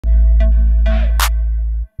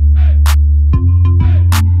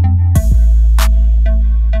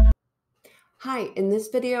Hi, in this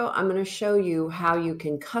video, I'm going to show you how you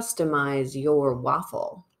can customize your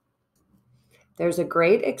Waffle. There's a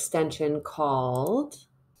great extension called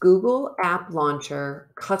Google App Launcher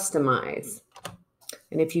Customize.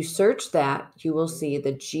 And if you search that, you will see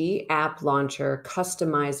the G App Launcher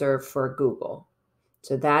Customizer for Google.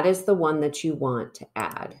 So that is the one that you want to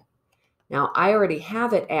add. Now, I already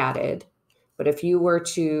have it added, but if you were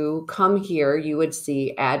to come here, you would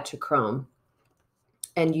see Add to Chrome.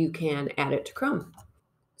 And you can add it to Chrome.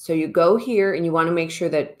 So you go here and you want to make sure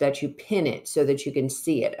that you pin it so that you can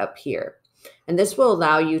see it up here. And this will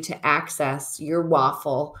allow you to access your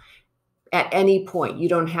Waffle at any point. You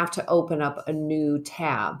don't have to open up a new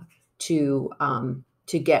tab to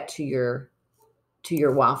get to your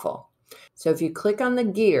Waffle. So if you click on the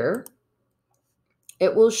gear,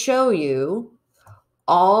 it will show you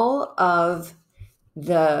all of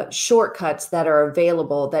the shortcuts that are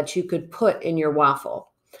available that you could put in your Waffle.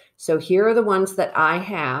 So here are the ones that I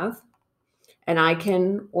have, and I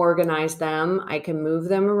can organize them. I can move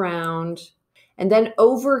them around. And then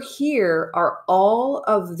over here are all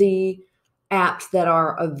of the apps that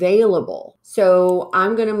are available. So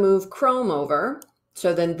I'm going to move Chrome over.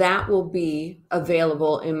 So then that will be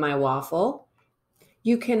available in my Waffle.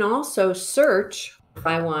 You can also search if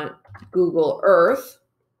I want Google Earth.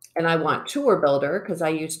 And I want Tour Builder because I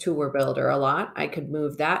use Tour Builder a lot. I could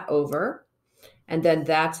move that over and then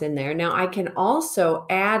that's in there. Now I can also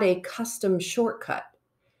add a custom shortcut.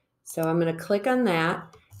 So I'm going to click on that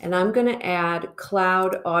and I'm going to add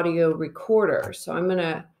Cloud Audio Recorder. So I'm going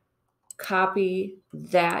to copy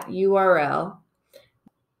that URL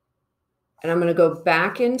and I'm going to go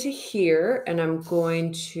back into here and I'm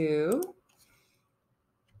going to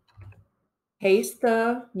paste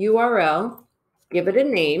the URL. Give it a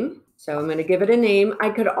name. So I'm going to give it a name. I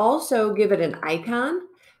could also give it an icon,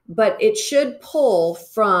 but it should pull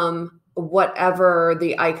from whatever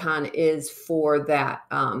the icon is for that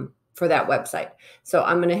website. So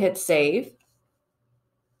I'm going to hit save.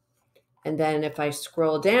 And then if I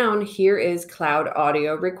scroll down, here is Cloud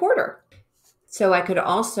Audio Recorder. So I could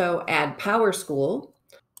also add PowerSchool.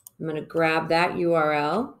 I'm going to grab that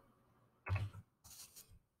URL.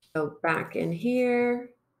 Go back in here.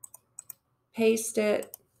 Paste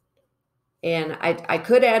it, and I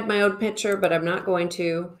could add my own picture, but I'm not going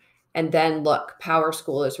to. And then look,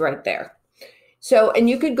 PowerSchool is right there. So, and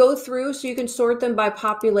you could go through, so you can sort them by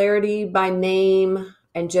popularity, by name,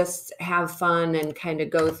 and just have fun and kind of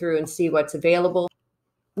go through and see what's available.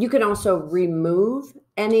 You can also remove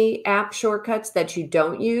any app shortcuts that you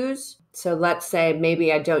don't use. So let's say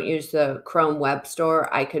maybe I don't use the Chrome Web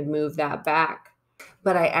Store. I could move that back.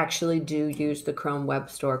 But I actually do use the Chrome Web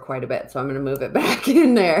Store quite a bit. So I'm going to move it back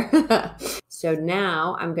in there. So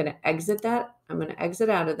now I'm going to exit that. I'm going to exit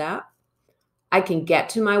out of that. I can get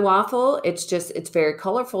to my Waffle. It's very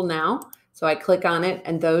colorful now. So I click on it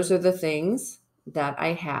and those are the things that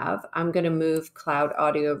I have. I'm going to move Cloud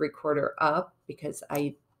Audio Recorder up because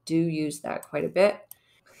I do use that quite a bit.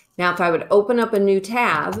 Now, if I would open up a new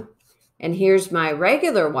tab and here's my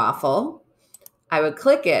regular Waffle, I would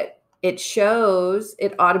click it. It shows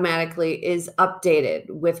it automatically is updated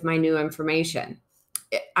with my new information.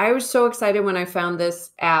 I was so excited when I found this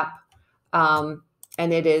app, and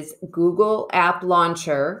it is Google App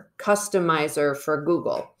Launcher Customizer for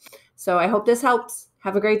Google. So I hope this helps.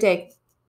 Have a great day.